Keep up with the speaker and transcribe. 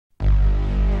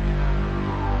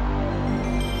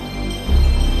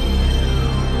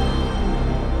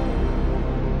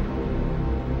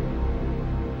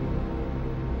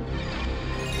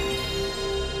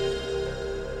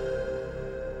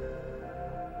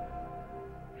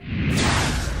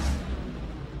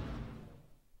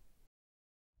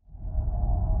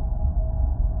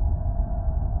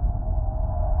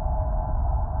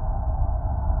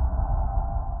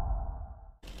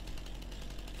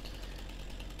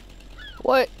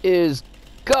What is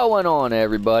going on,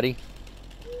 everybody?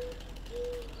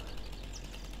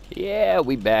 Yeah,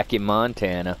 we back in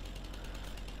Montana.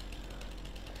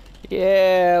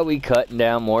 Yeah, we cutting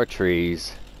down more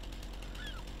trees.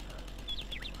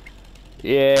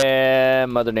 Yeah,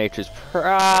 Mother Nature's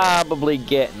probably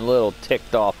getting a little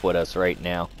ticked off with us right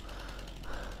now.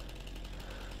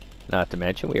 Not to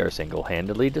mention, we are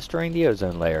single-handedly destroying the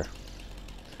ozone layer.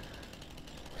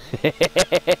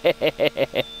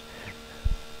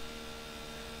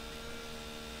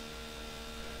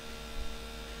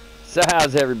 So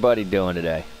how's everybody doing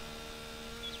today?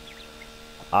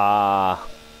 I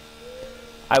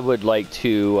would like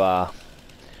to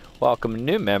welcome a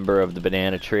new member of the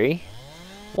Banana Tree.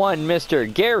 One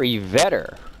Mr. Gary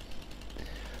Vetter,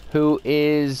 who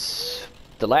is,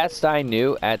 the last I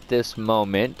knew at this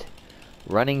moment,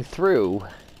 running through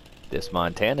this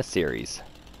Montana series.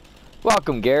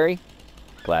 Welcome, Gary.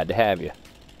 Glad to have you.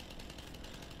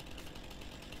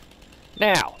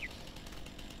 Now,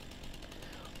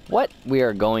 what we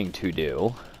are going to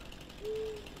do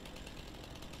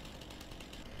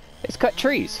is cut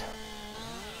trees,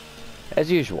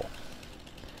 as usual.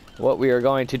 What we are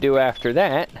going to do after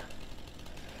that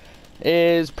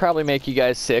is probably make you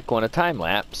guys sick on a time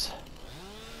lapse,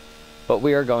 but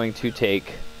we are going to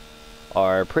take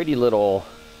our pretty little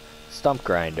stump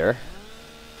grinder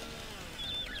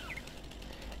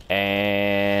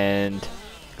and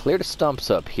clear the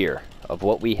stumps up here of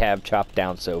what we have chopped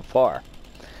down so far.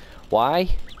 Why?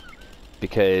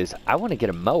 Because I want to get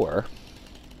a mower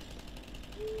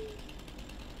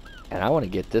and I want to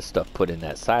get this stuff put in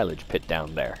that silage pit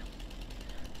down there.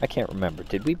 I can't remember.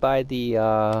 Did we buy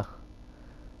the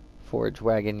forage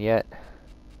wagon yet?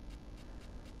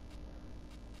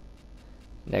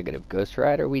 Negative, Ghost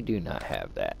Rider. We do not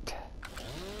have that.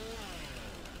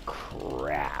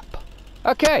 Crap.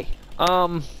 Okay.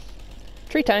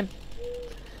 Tree time.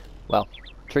 Well,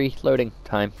 tree loading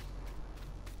time.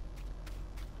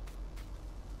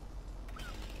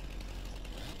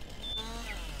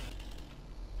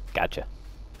 Gotcha.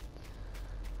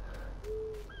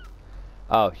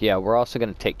 Oh, yeah, we're also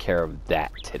going to take care of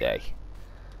that today.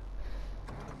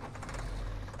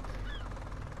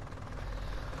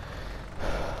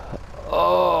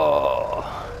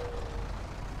 Oh.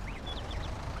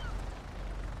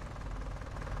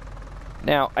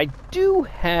 Now, I do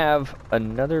have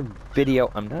another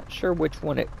video. I'm not sure which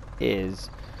one it is.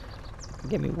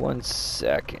 Give me 1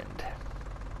 second.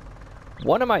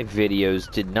 One of my videos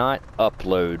did not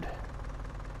upload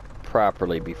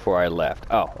properly before I left.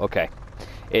 Oh, okay.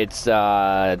 It's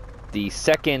the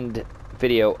second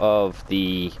video of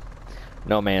the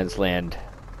No Man's Land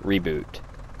reboot.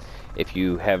 If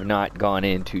you have not gone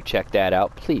in to check that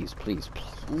out, please, please,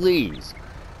 please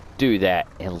do that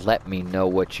and let me know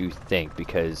what you think,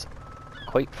 because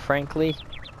quite frankly,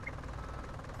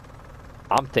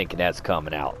 I'm thinking that's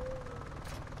coming out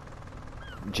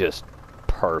just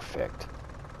perfect.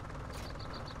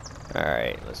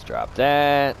 Alright, let's drop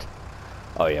that.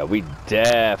 Oh yeah, we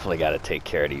definitely got to take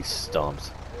care of these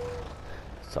stumps.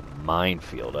 It's a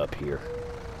minefield up here.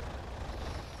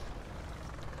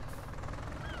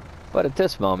 But at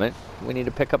this moment, we need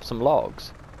to pick up some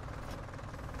logs.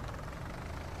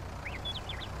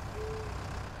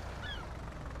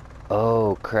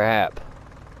 Oh crap.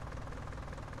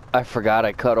 I forgot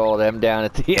I cut all them down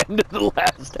at the end of the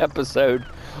last episode.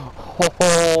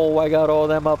 Oh, I got all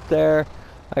them up there.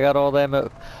 I got all them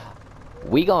up.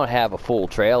 We gonna have a full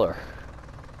trailer.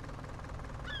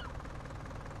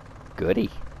 Goody.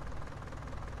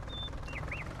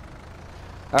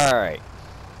 Alright,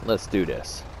 let's do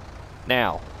this.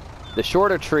 Now, the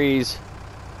shorter trees,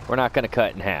 we're not gonna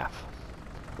cut in half.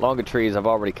 Longer trees, I've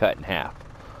already cut in half.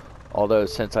 Although,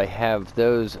 since I have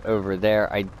those over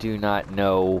there, I do not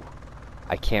know,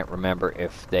 I can't remember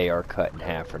if they are cut in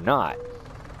half or not.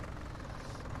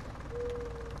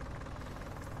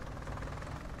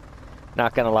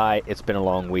 Not gonna lie, it's been a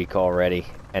long week already,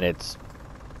 and it's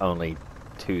only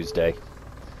Tuesday.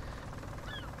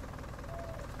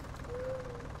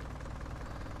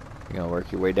 You gonna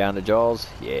work your way down to Jaws?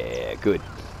 Yeah, good.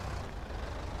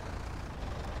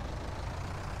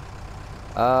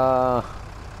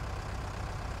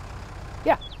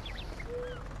 Yeah.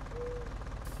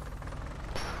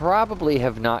 Probably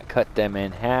have not cut them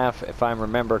in half. If I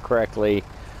remember correctly,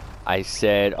 I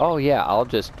said, oh yeah, I'll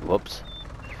just, whoops,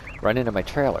 run into my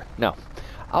trailer. No,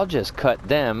 I'll just cut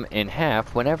them in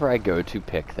half whenever I go to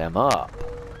pick them up.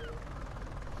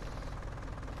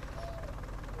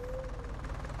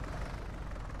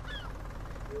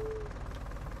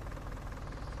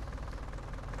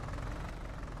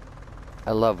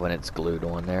 I love when it's glued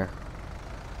on there.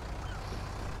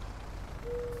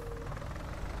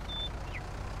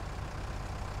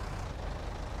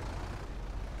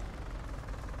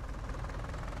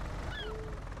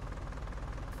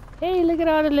 Hey, look at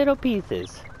all the little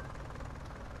pieces.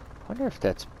 Wonder if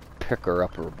that's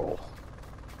picker-upperable.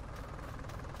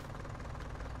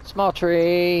 Small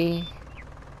tree.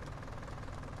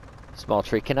 Small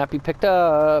tree cannot be picked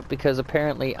up because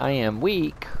apparently I am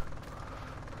weak.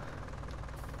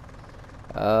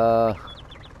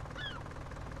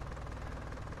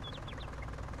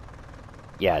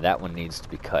 Yeah, that one needs to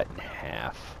be cut in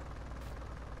half.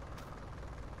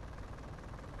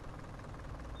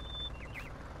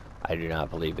 I do not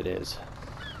believe it is.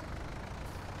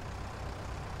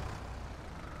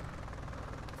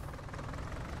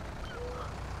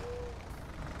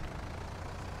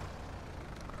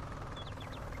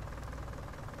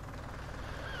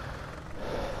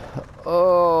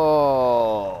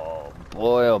 Oh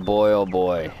boy, oh boy, oh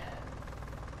boy.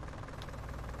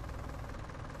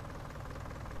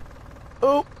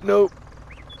 Oh, nope.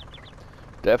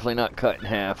 Definitely not cut in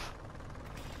half.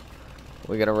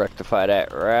 We gotta rectify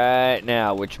that right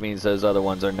now, which means those other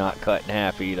ones are not cut in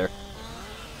half either.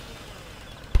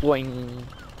 Boing.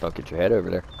 Don't get your head over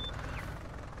there.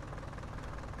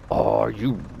 Oh,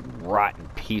 you rotten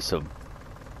piece of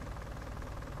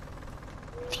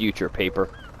future paper.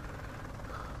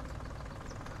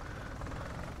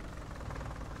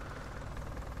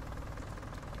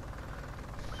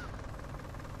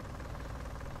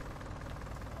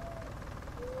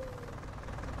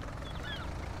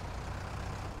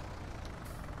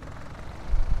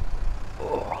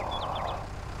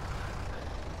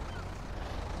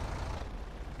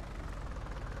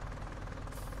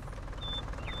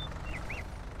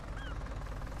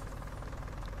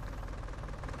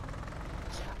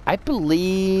 I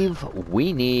believe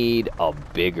we need a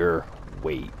bigger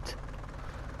weight.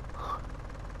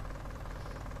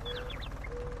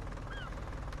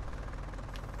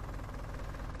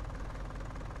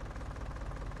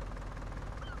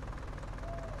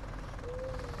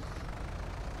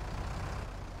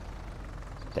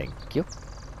 Thank you.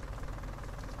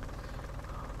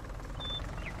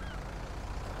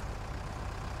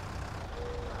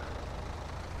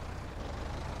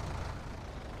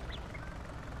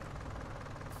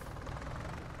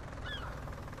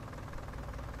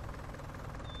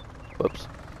 Whoops.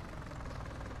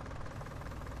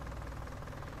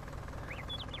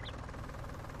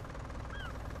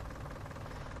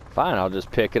 Fine, I'll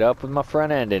just pick it up with my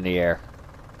front end in the air.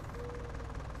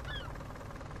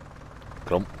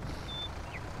 Clump.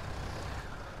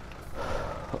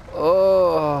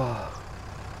 Oh.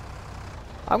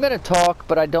 I'm gonna talk,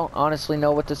 but I don't honestly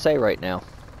know what to say right now.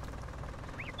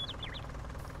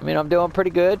 I mean, I'm doing pretty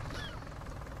good.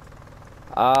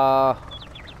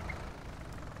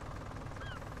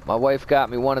 My wife got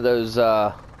me one of those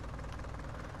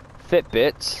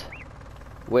Fitbits,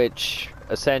 which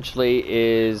essentially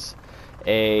is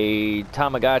a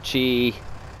Tamagotchi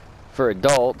for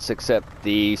adults, except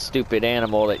the stupid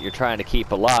animal that you're trying to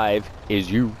keep alive is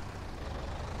you.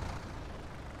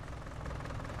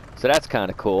 So that's kind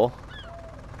of cool.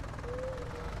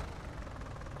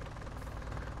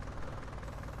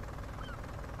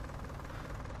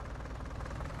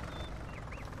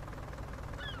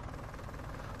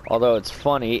 Although it's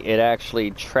funny, it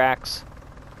actually tracks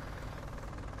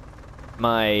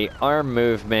my arm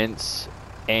movements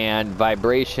and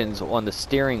vibrations on the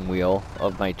steering wheel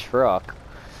of my truck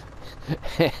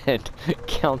and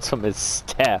counts them as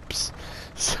steps.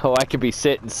 So I could be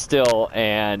sitting still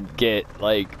and get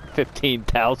like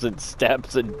 15,000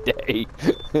 steps a day.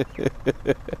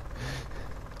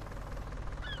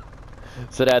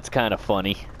 So that's kind of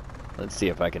funny. Let's see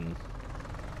if I can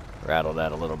rattle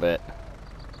that a little bit.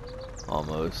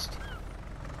 Almost.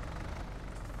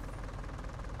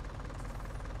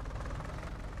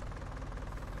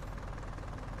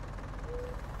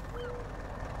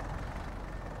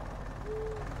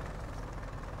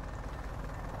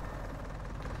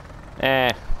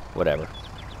 Whatever.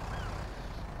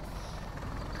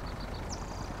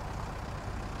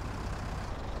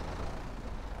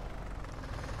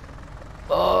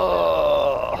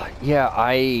 Oh, yeah,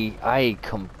 I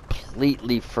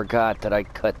completely forgot that I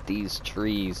cut these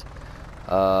trees.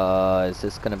 Is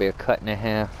this gonna be a cut and a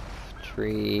half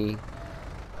tree?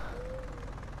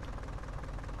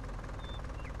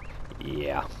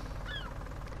 Yeah.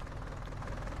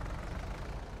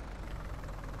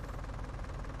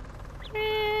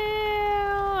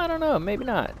 I don't know, maybe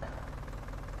not.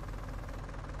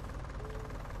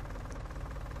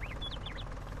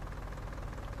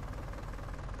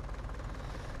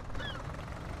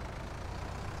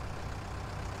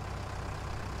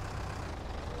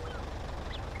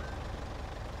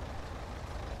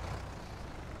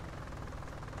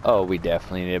 Oh, we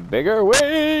definitely need a bigger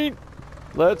weight.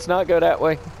 Let's not go that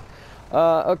way.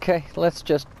 Okay, let's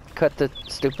just cut the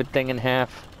stupid thing in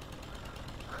half.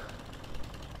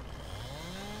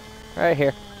 Right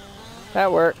here.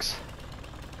 That works.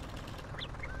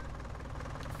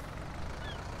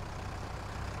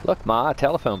 Look, Ma, a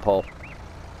telephone pole.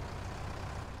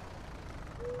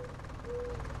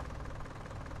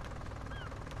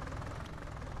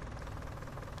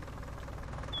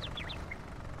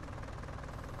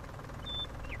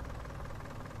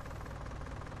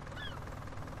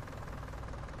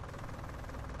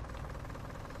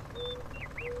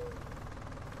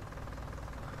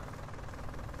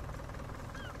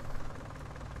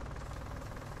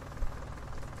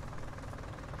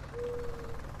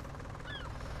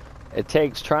 It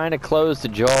takes trying to close the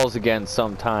jaws again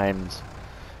sometimes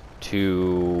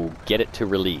to get it to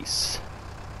release.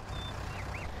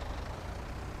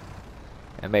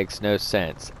 That makes no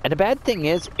sense. And the bad thing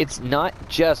is, it's not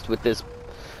just with this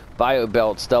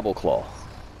BioBelt stubble claw.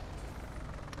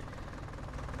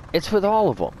 It's with all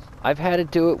of them. I've had to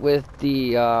do it with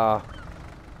the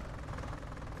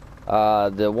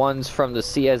ones from the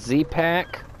CSZ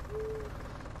pack.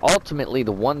 Ultimately,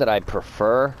 the one that I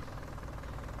prefer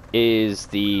is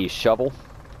the shovel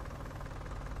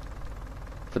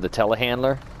for the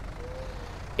telehandler.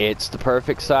 It's the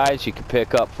perfect size. You can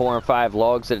pick up 4 and 5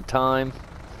 logs at a time,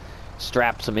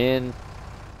 straps them in.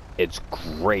 It's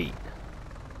great.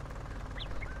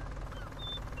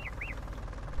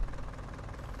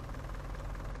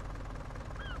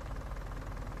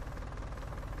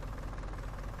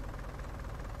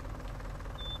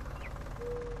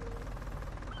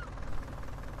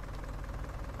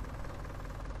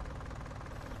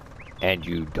 And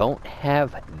you don't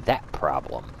have that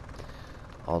problem.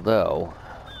 Although,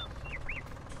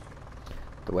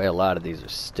 the way a lot of these are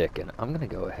sticking, I'm going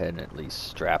to go ahead and at least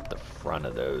strap the front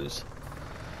of those.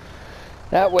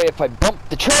 That way, if I bump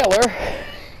the trailer,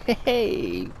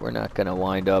 hey, we're not going to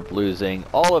wind up losing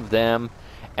all of them,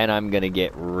 and I'm going to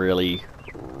get really,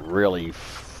 really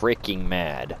freaking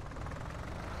mad.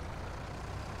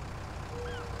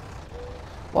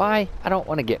 Why? I don't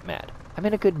want to get mad. I'm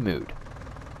in a good mood.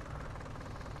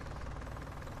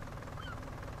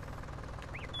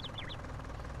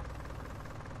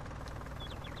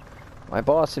 My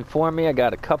boss informed me I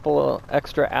got a couple of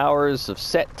extra hours of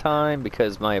set time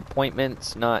because my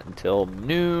appointment's not until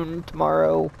noon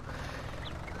tomorrow.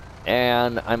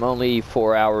 And I'm only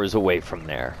 4 hours away from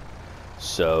there.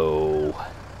 So,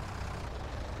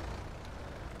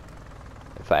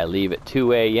 if I leave at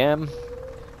 2 a.m.,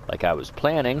 like I was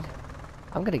planning,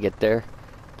 I'm going to get there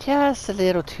just a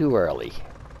little too early.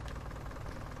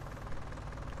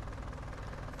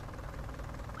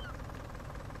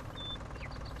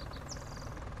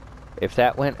 If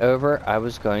that went over, I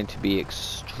was going to be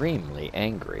extremely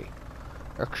angry.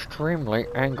 Extremely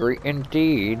angry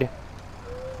indeed.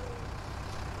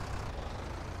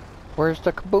 Where's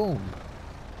the kaboom?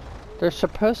 There's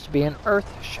supposed to be an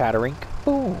earth-shattering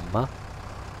kaboom.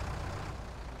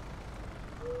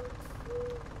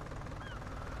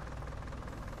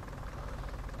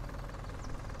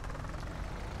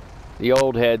 The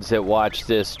old heads that watch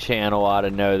this channel ought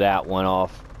to know that one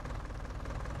off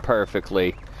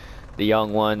perfectly. The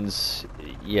young ones,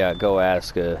 yeah, go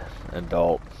ask an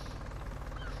adult.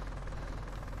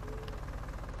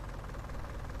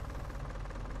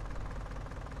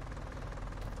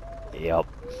 Yep.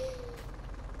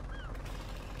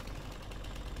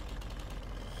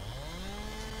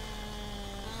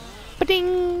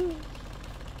 Ba-ding!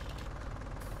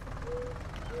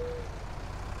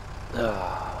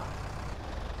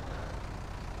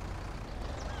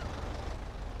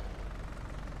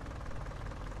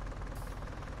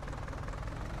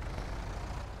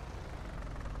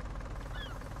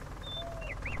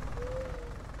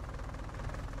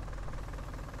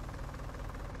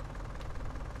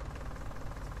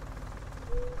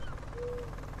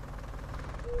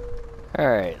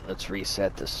 Alright, let's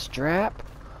reset the strap.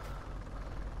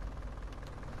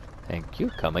 Thank you.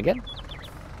 Come again.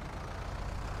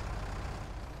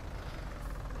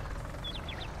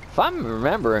 If I'm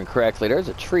remembering correctly, there's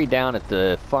a tree down at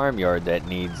the farmyard that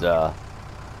needs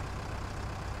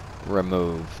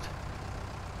removed.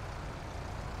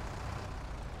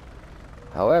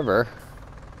 However,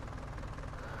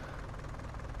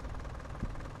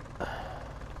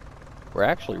 we're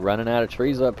actually running out of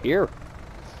trees up here.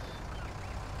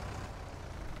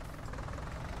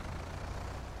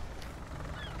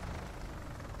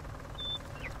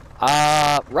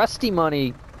 Rusty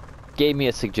Money gave me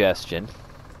a suggestion,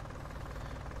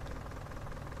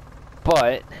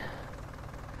 but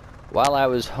while I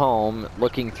was home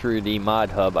looking through the mod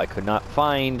hub, I could not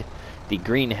find the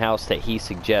greenhouse that he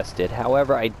suggested.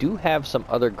 However, I do have some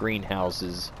other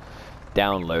greenhouses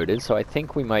downloaded, so I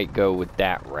think we might go with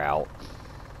that route.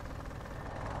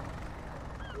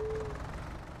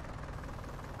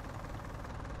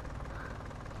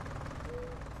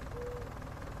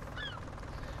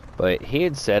 But he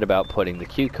had said about putting the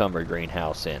cucumber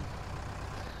greenhouse in.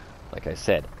 Like I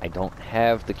said, I don't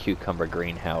have the cucumber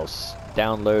greenhouse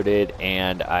downloaded,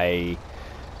 and I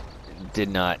did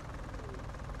not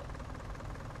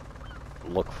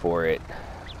look for it.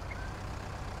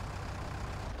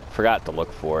 Forgot to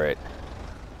look for it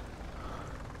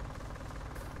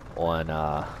on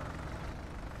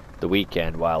the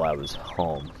weekend while I was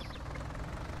home.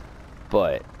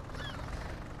 But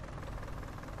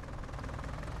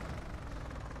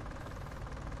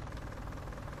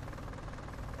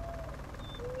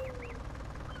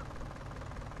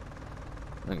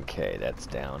okay, that's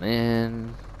down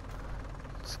in.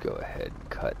 Let's go ahead and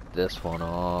cut this one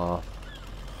off.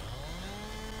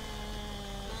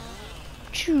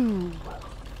 Choo.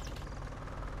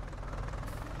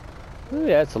 Ooh,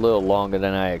 that's a little longer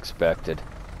than I expected.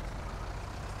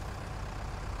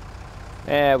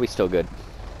 We still good.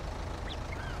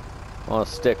 I'll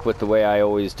stick with the way I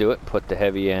always do it. Put the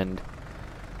heavy end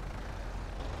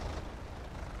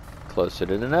closer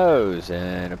to the nose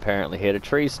and apparently hit a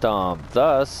tree stump.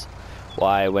 Thus,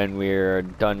 why when we're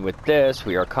done with this,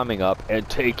 we are coming up and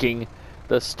taking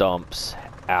the stumps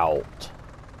out.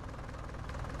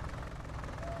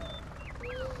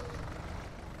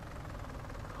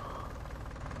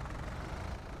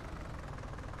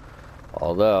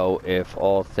 Although, if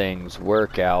all things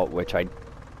work out, which I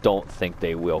don't think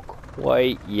they will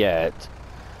quite yet,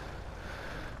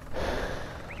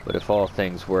 but if all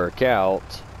things work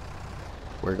out,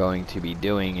 we're going to be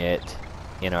doing it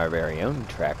in our very own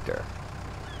tractor.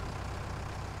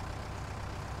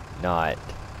 Not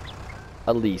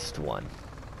a leased one.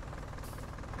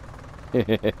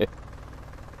 At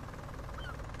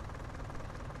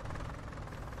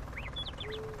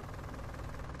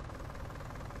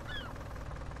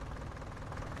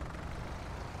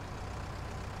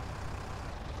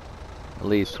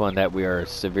least one that we are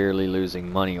severely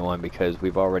losing money on because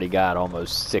we've already got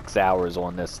almost 6 hours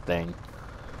on this thing.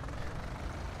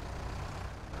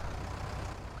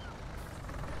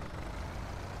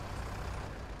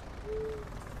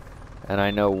 And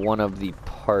I know one of the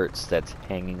parts that's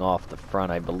hanging off the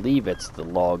front, I believe it's the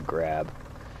log grab,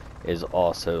 is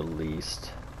also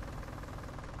leased.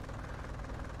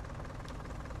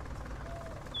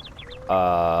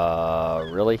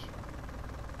 Really?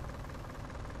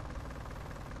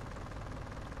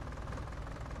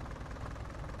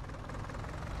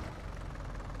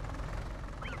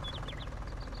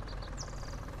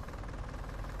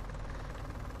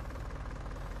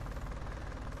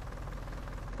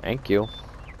 Thank you.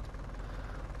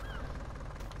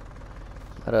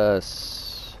 Let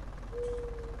us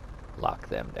lock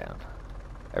them down.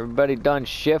 Everybody done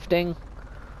shifting?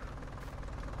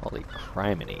 Holy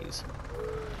criminies.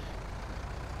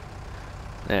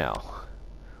 Now,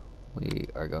 we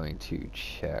are going to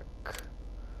check.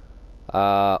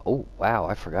 Oh, wow,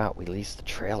 I forgot. We leased the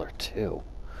trailer, too.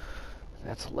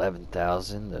 That's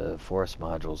 11,000. The forest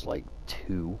module's like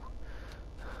 2.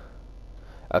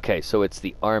 Okay, so it's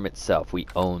the arm itself. We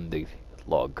own the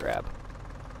log grab.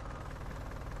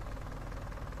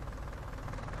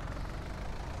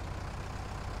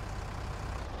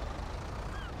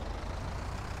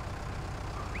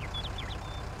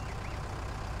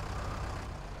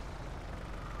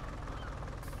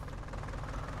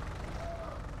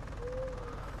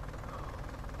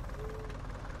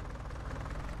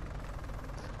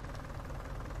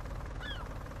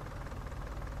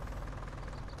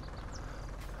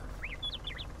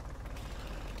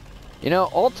 You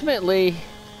know, ultimately,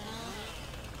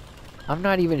 I'm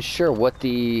not even sure what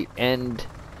the end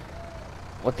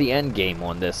game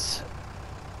on this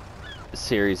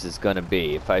series is going to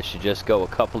be. If I should just go a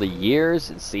couple of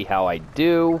years and see how I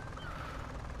do,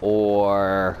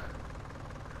 or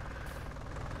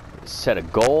set a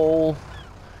goal.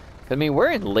 I mean,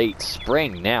 we're in late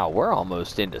spring now. We're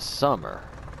almost into summer.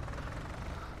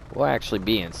 We'll actually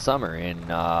be in summer in,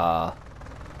 well,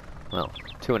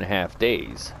 2.5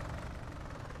 days.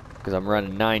 Because I'm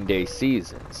running 9-day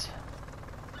seasons.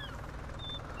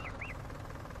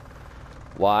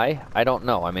 Why? I don't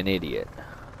know. I'm an idiot.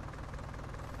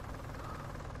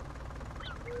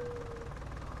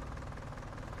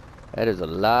 That is a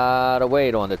lot of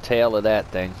weight on the tail of that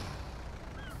thing.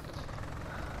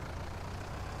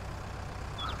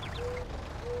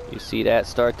 You see that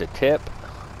start to tip?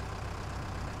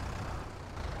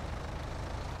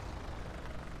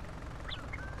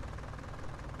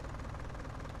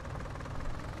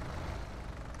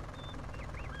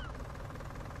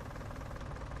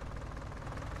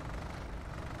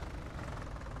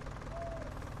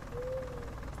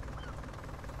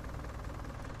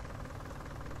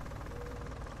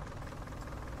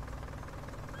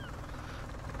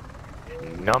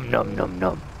 Num num num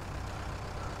num.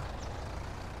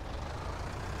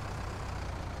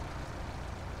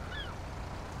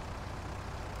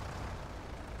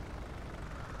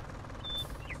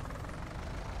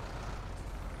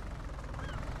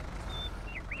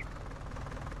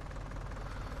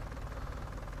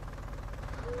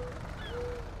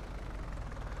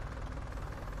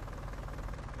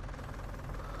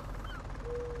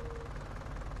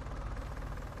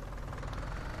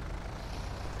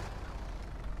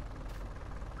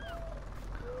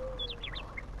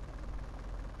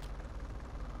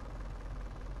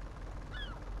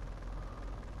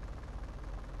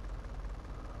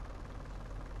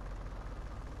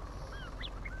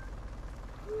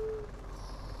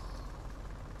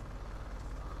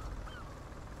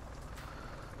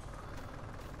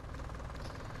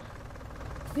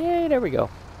 Yay, there we go.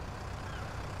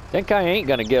 Think I ain't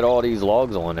gonna get all these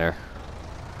logs on there.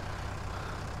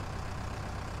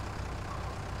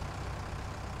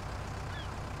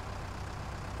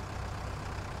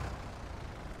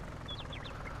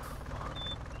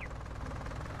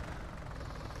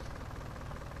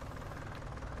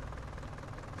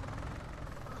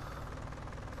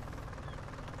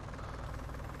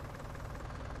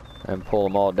 And pull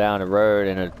them all down the road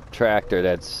in a tractor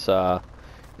that's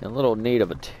in a little need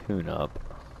of a tune-up.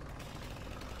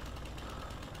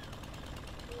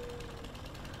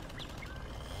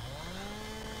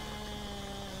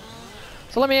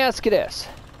 So let me ask you this.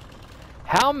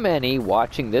 How many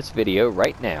watching this video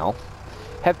right now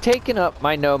have taken up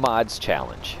my No Mods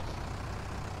challenge?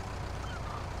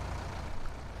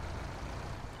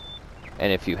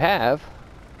 And if you have,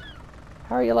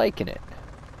 how are you liking it?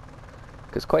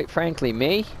 Because quite frankly,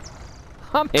 me,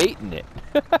 I'm hating it.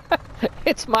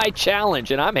 It's my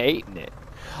challenge and I'm hating it.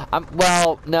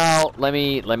 Well, no, let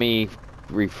me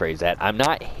rephrase that. I'm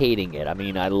not hating it. I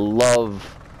mean, I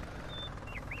love,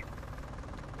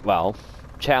 well,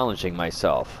 challenging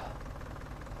myself.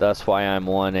 That's why I'm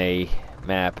on a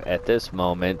map at this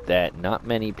moment that not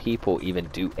many people even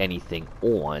do anything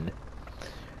on,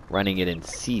 running it in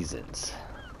seasons.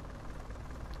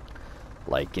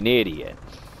 Like an idiot.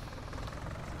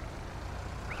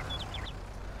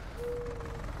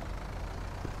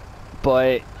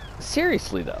 But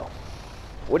seriously though,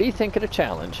 what do you think of the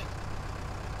challenge?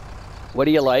 What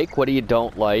do you like? What do you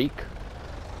don't like?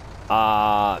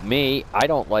 Me, I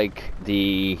don't like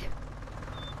the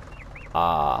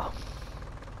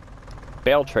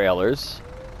bale trailers.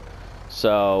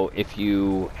 So if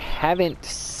you haven't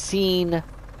seen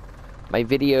my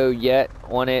video yet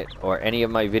on it, or any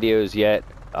of my videos yet,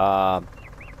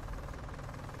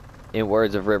 in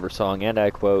words of River Song, and I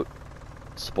quote,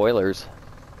 spoilers.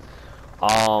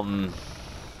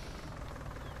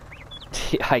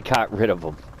 I got rid of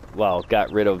them. Well,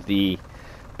 got rid of the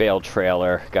bale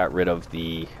trailer, got rid of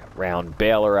the round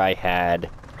baler I had,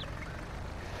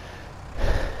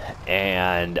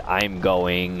 and I'm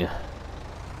going,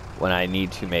 when I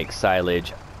need to make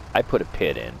silage, I put a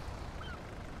pit in.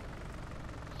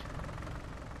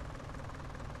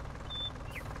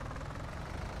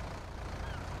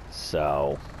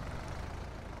 So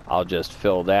I'll just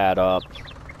fill that up.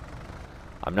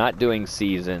 I'm not doing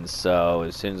seasons, so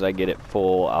as soon as I get it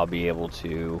full, I'll be able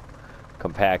to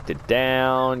compact it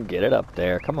down, get it up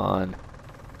there. Come on.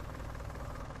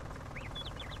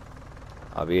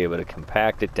 I'll be able to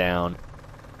compact it down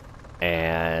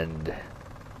and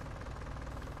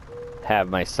have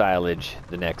my silage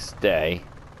the next day.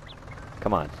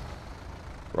 Come on.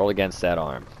 Roll against that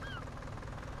arm.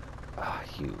 Ah,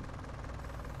 you.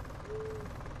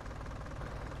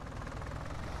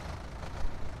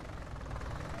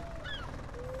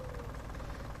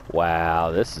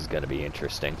 Wow, this is going to be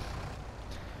interesting.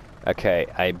 Okay,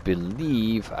 I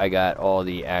believe I got all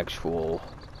the actual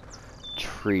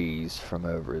trees from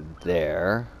over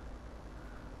there.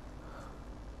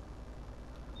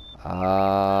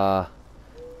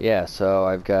 Yeah, so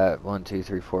I've got 1, 2,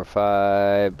 3, 4,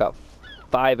 5, about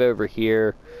 5 over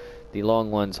here. The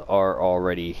long ones are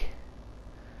already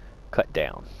cut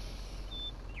down.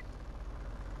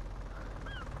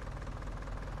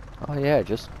 Oh yeah,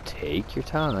 just take your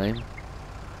time.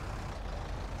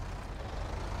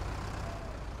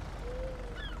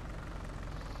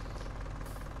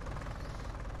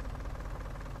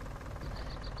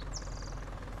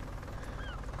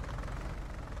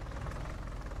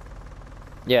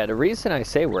 Yeah, the reason I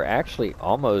say we're actually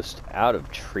almost out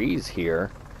of trees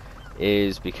here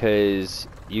is because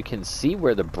you can see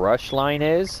where the brush line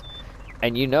is,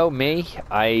 and you know me,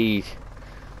 I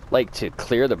like to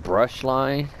clear the brush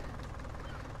line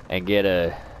and get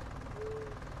a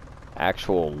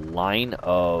actual line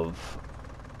of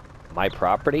my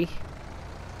property.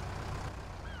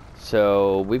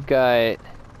 So we've got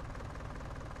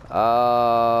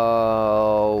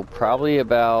probably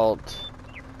about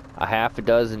a half a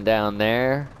dozen down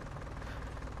there,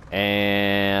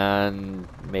 and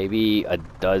maybe a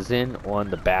dozen on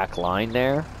the back line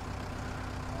there.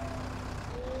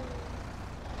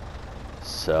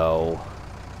 So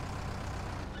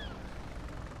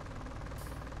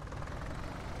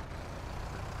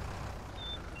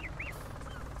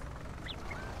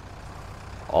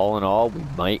all in all, we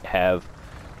might have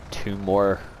 2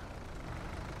 more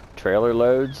trailer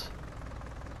loads.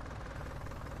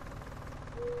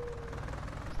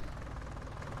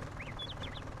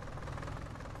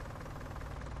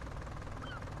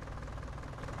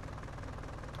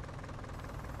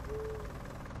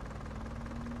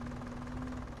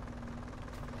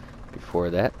 Before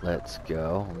that, let's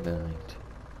go. I'm going to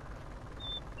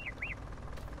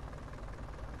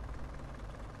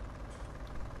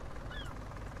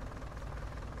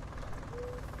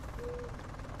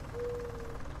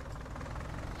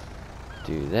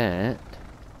do that.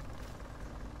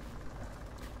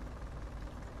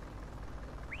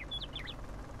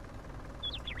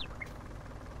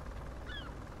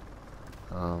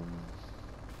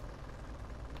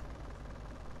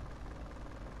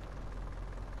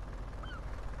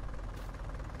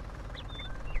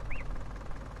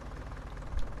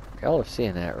 Y'all are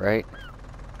seeing that, right?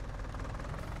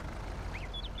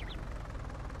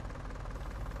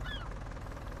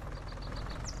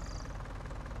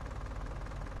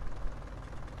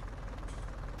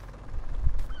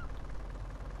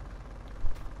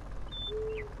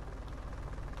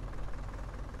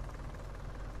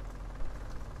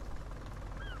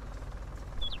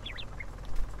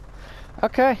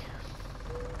 Okay.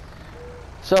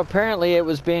 So apparently it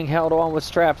was being held on with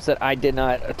straps that I did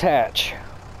not attach.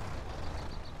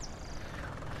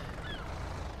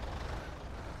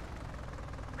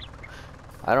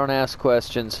 I don't ask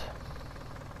questions.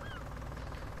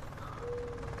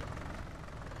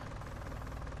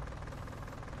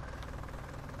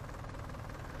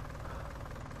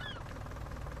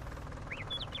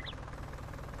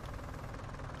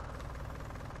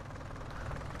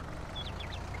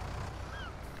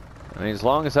 I mean, as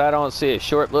long as I don't see a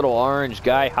short little orange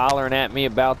guy hollering at me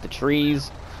about the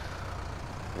trees,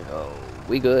 you know,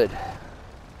 we good.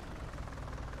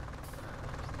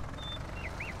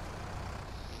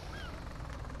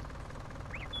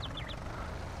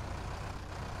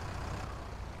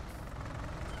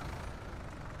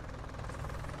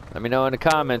 Let me know in the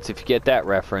comments if you get that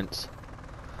reference.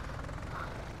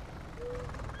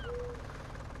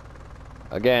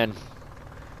 Again,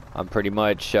 I'm pretty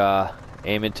much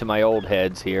aiming to my old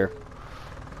heads here.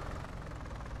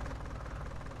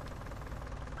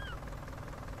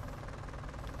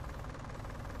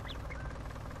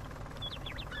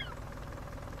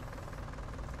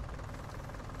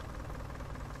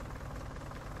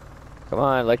 Come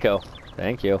on, let go.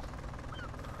 Thank you.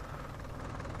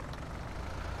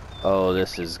 Oh,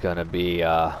 this is gonna be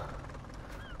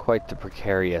quite the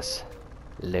precarious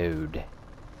load.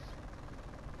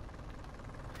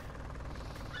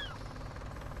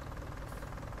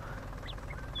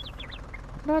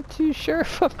 Not too sure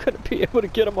if I'm gonna be able to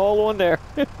get them all on there.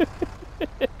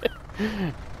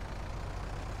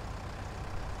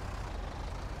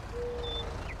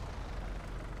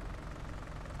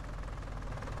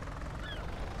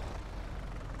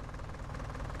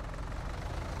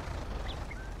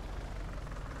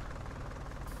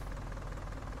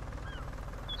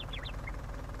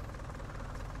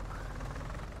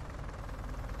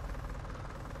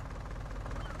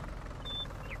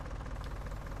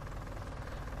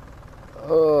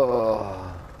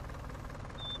 Oh.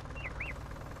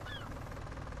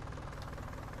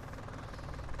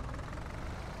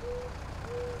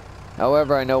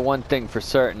 However, I know one thing for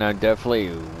certain. I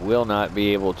definitely will not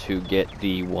be able to get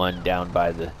the one down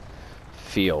by the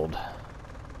field.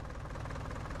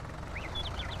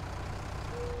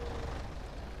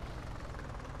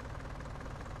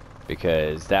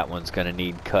 Because that one's going to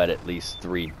need cut at least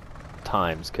 3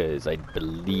 times, because I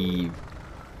believe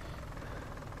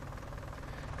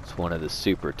it's one of the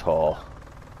super tall.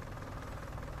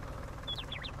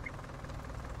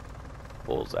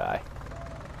 Bullseye.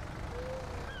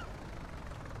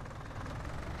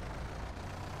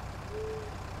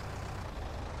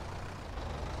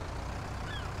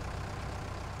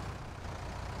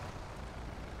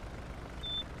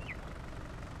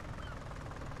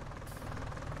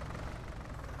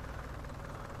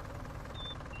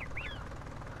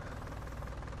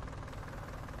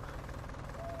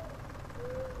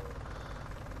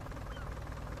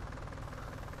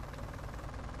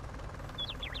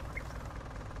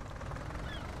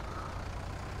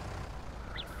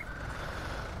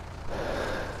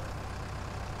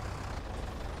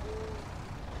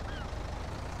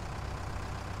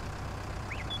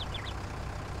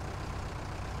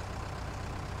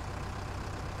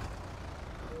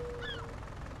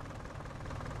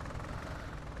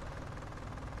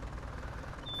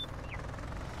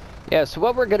 Yeah, so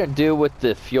what we're gonna do with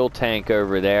the fuel tank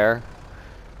over there,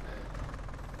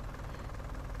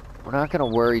 we're not gonna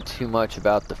worry too much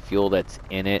about the fuel that's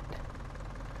in it,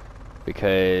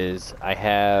 because I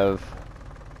have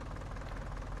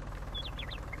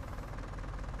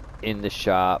in the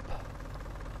shop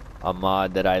a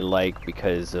mod that I like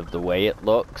because of the way it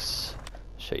looks. I'll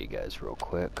show you guys real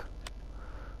quick.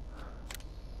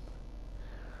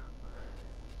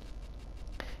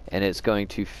 And it's going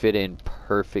to fit in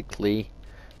perfectly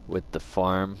with the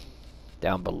farm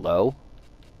down below.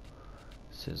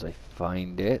 As soon as I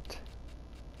find it.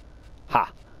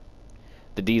 Ha!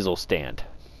 The diesel stand.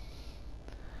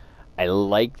 I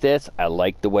like this. I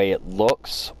like the way it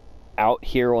looks. Out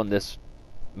here on this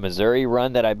Missouri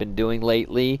run that I've been doing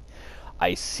lately,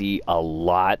 I see a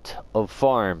lot of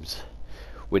farms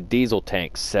with diesel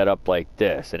tanks set up like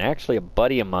this. And actually a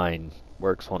buddy of mine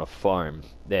works on a farm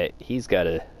that he's got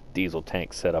a diesel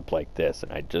tank set up like this,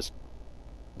 and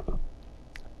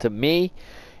to me,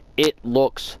 it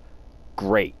looks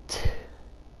great.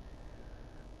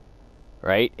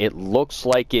 Right? It looks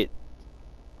like it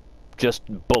just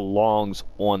belongs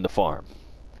on the farm.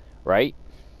 Right?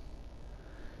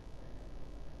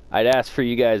 I'd ask for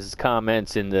you guys'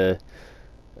 comments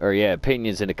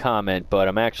opinions in the comment, but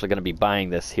I'm actually going to be buying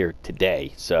this here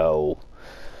today. So,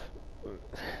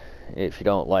 if you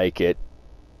don't like it,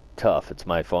 tough, it's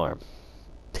my farm.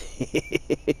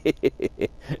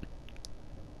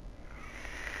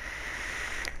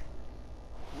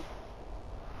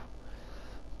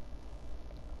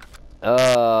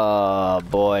 Oh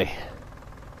boy.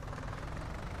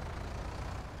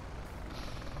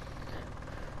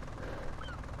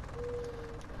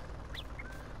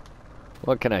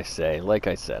 What can I say? Like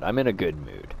I said, I'm in a good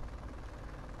mood.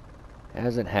 It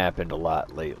hasn't happened a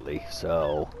lot lately,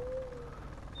 so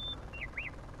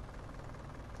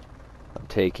I'm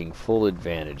taking full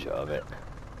advantage of it.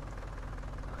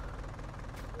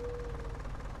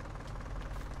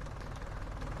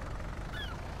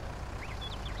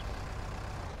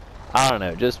 I don't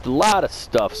know, just a lot of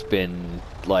stuff's been,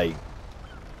 like,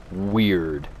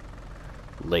 weird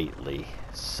lately,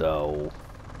 so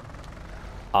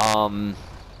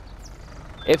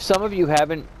if some of you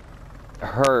haven't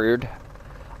heard,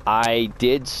 I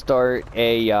did start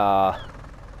a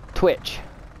Twitch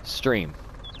stream,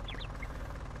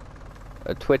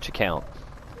 a Twitch account.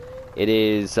 It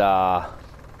is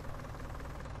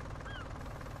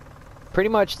pretty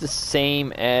much the same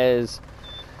name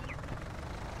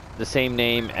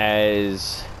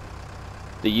as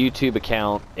the YouTube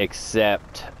account,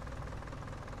 except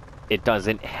it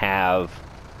doesn't have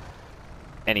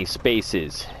any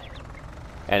spaces,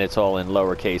 and it's all in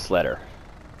lowercase letter.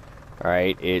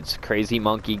 Alright, it's Crazy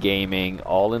Monkey Gaming,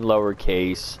 all in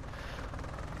lowercase.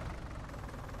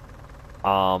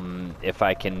 If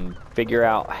I can figure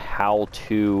out how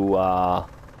to,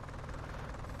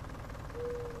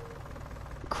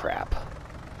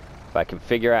 if I can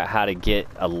figure out how to get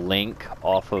a link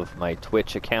off of my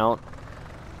Twitch account,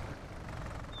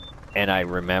 and I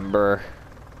remember,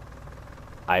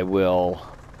 I will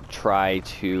try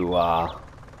to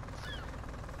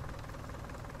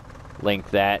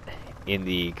link that in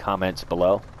the comments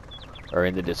below, or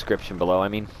in the description below, I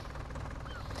mean.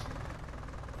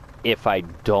 If I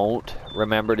don't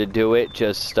remember to do it,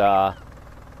 just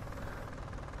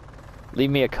leave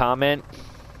me a comment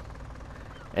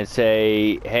and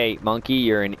say, hey, Monkey,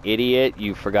 you're an idiot,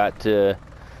 you forgot to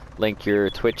link your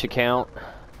Twitch account,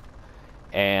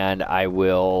 and I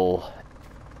will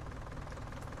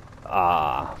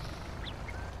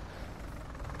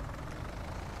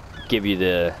give you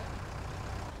the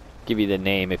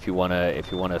name if you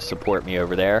wanna support me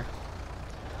over there.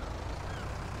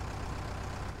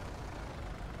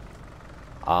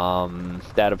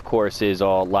 That of course is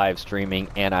all live streaming,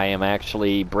 and I am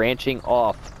actually branching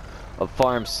off of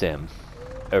Farm Sim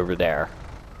over there.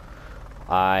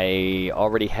 I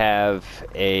already have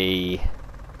I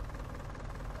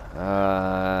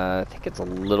think it's a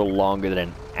little longer than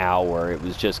an hour. It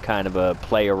was just kind of a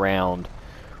play around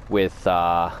with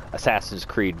Assassin's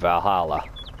Creed Valhalla.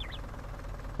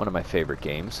 One of my favorite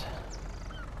games.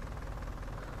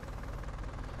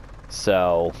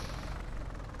 So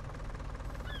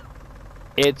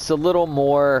it's a little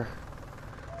more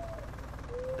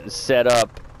set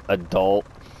up adult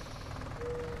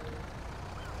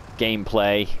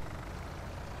gameplay.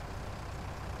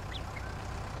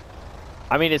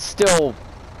 I mean, it's still,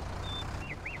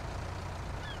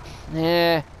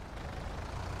 I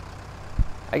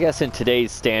guess in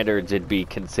today's standards it'd be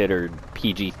considered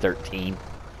PG-13.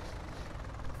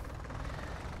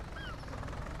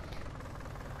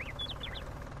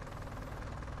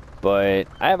 But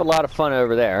I have a lot of fun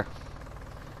over there.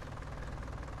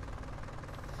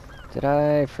 Did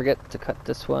I forget to cut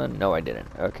this one? No, I didn't.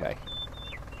 Okay.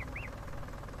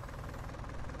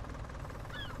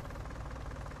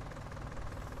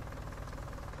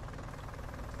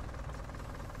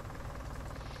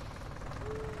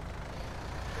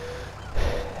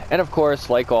 And of course,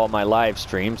 like all my live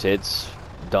streams, it's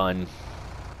done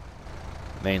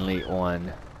mainly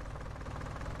on,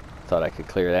 thought I could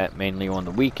clear that, mainly on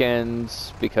the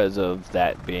weekends because of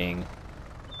that being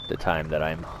the time that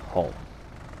I'm home.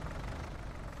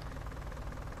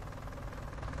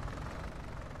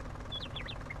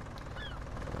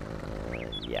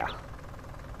 Yeah.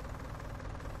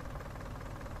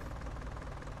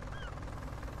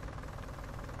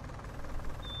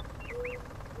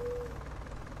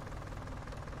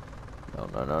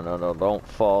 No, don't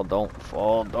fall, don't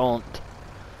fall, don't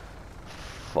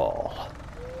fall.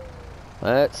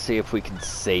 Let's see if we can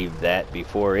save that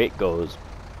before it goes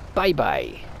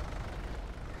bye-bye.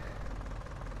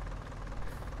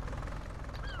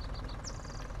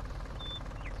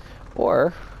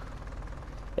 Or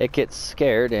it gets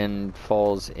scared and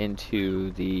falls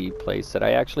into the place that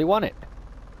I actually want it.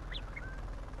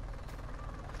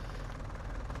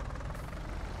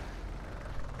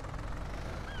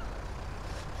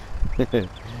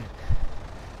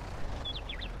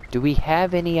 Do we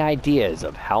have any ideas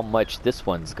of how much this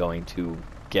one's going to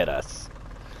get us?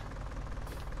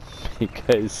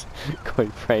 Because,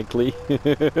 quite frankly,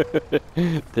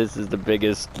 this is the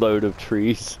biggest load of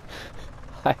trees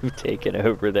I've taken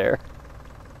over there.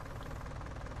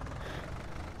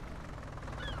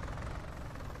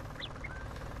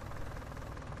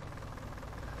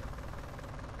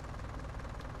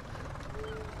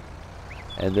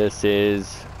 And this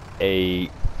is a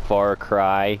far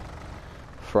cry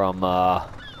from how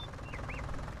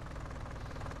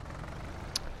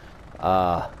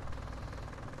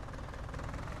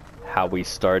we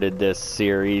started this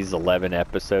series 11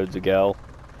 episodes ago.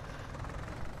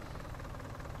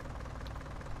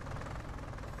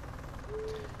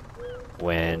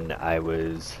 When I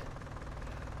was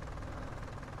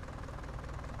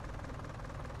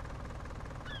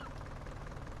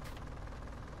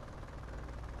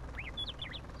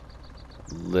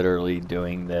literally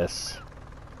doing this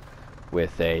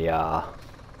with a, you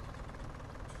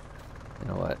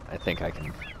know what, I think I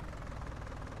can,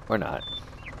 or not,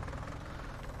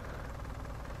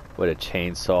 with a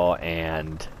chainsaw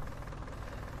and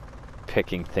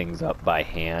picking things up by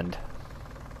hand.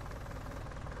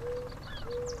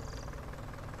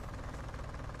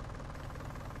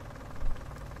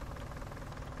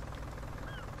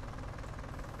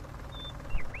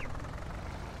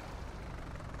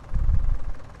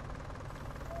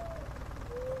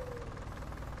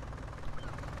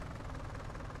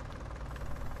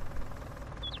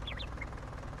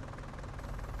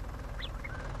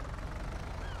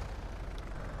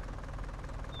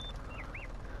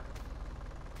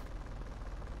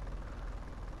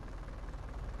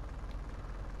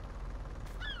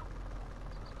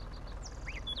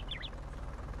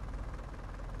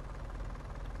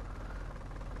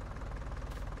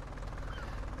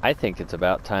 I think it's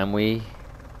about time we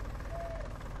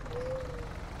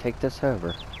take this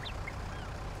over.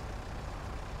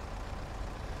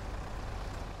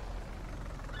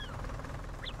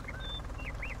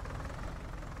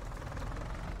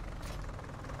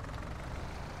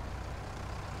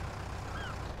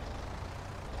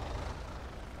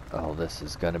 Oh, this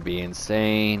is gonna be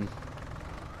insane.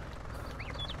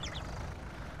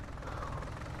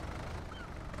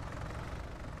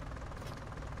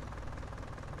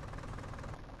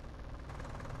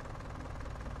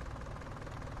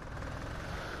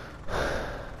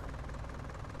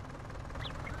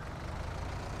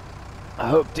 I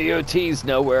hope DOT's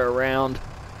nowhere around.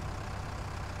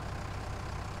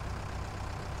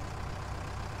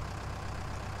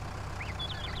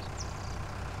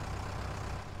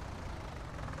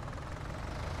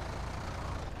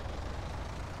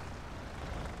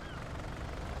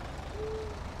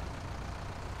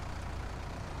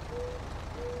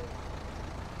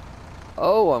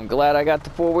 Oh, I'm glad I got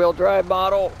the four-wheel drive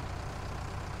model.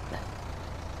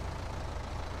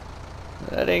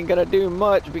 That ain't gonna do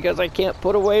much because I can't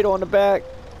put a weight on the back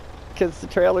because the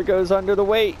trailer goes under the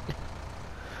weight.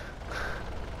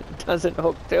 It doesn't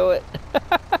hook to it.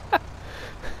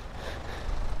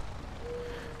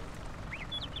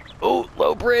 Oh,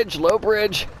 low bridge, low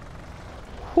bridge.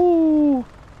 Whoo.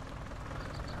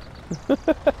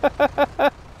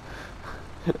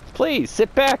 Please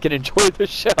sit back and enjoy the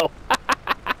show.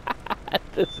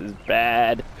 This is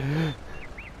bad.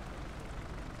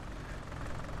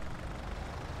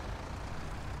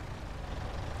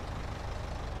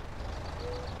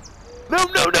 No,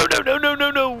 no, no, no, no, no,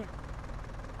 no, no!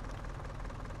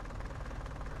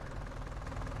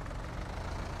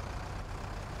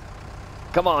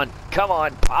 Come on,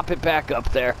 pop it back up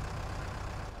there.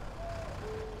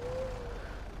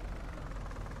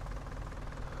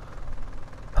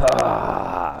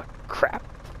 Ah, crap.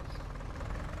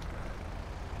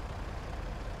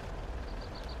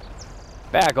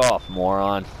 Back off,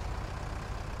 moron.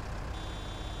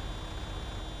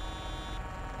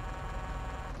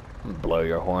 Blow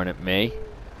your horn at me.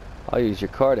 I'll use your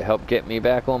car to help get me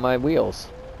back on my wheels.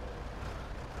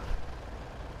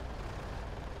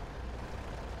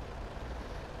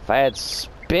 If I had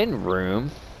spin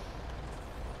room...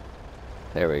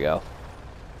 There we go.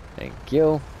 Thank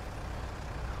you.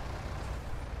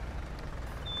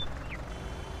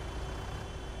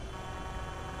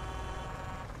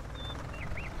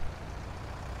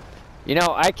 You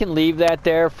know, I can leave that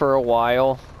there for a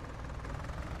while.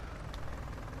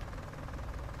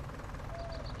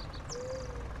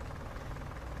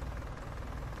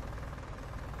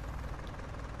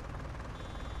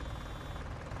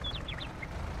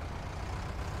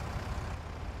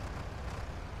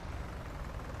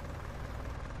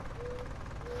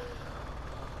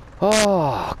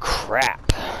 Oh,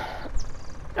 crap.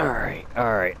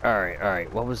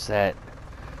 Alright. What was that?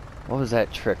 What was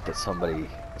that trick that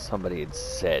somebody had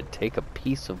said? Take a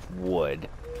piece of wood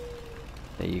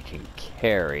that you can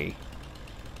carry.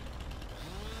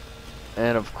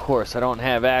 And of course, I don't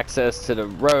have access to the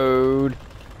road.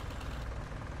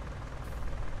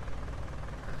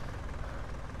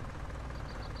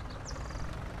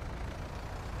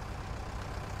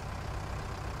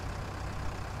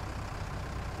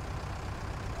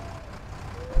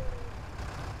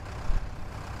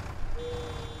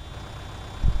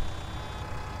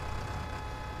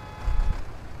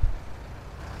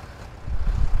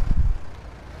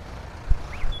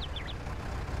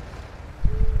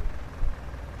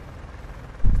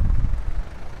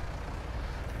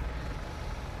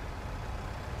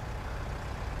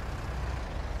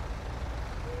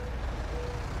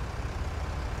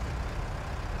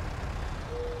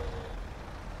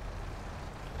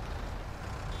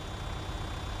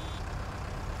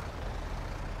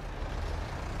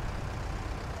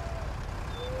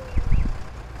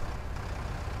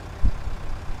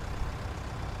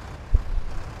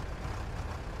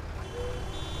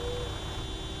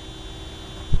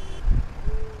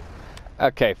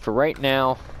 Okay, for right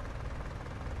now,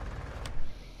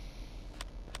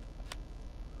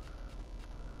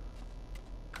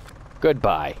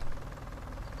 goodbye.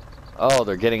 Oh,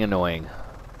 they're getting annoying.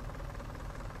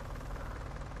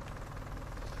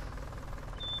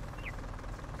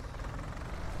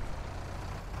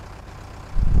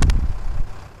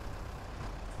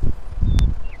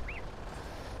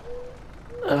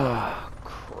 Oh,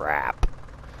 crap.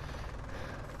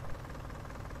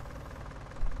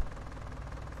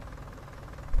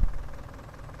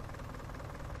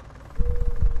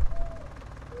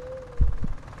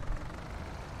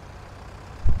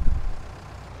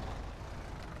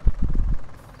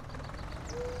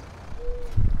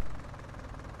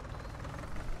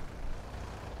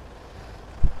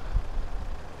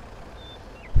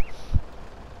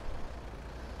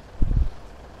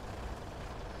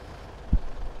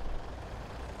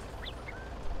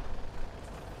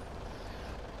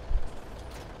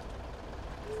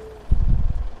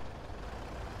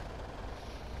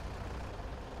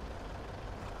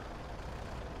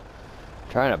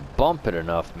 Trying to bump it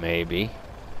enough, maybe.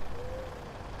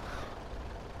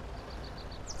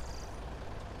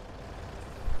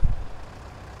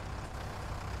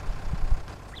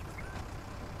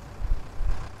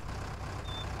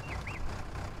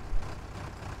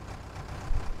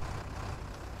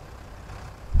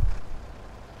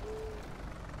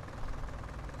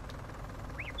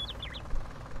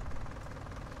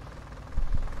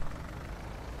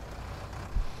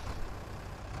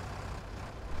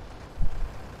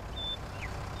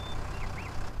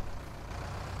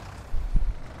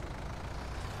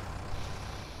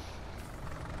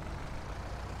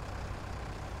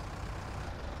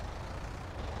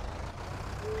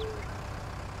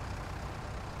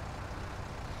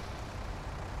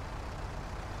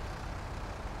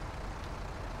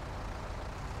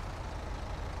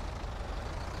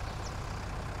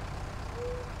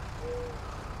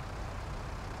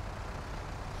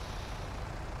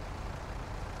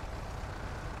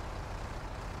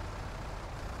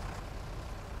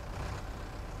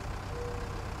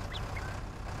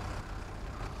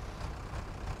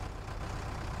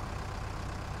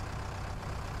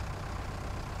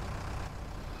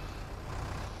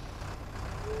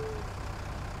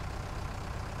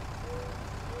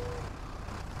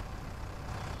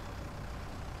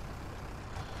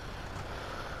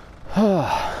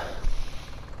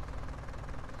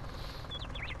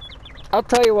 I'll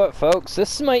tell you what, folks,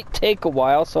 this might take a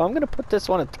while, so I'm going to put this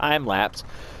one in time lapse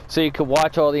so you can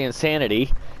watch all the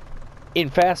insanity in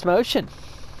fast motion.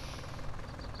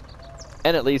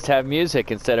 And at least have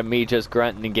music instead of me just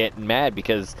grunting and getting mad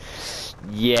because,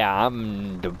 yeah,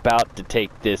 I'm about to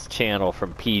take this channel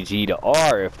from PG to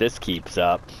R if this keeps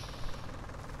up.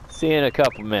 See you in a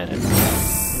couple minutes.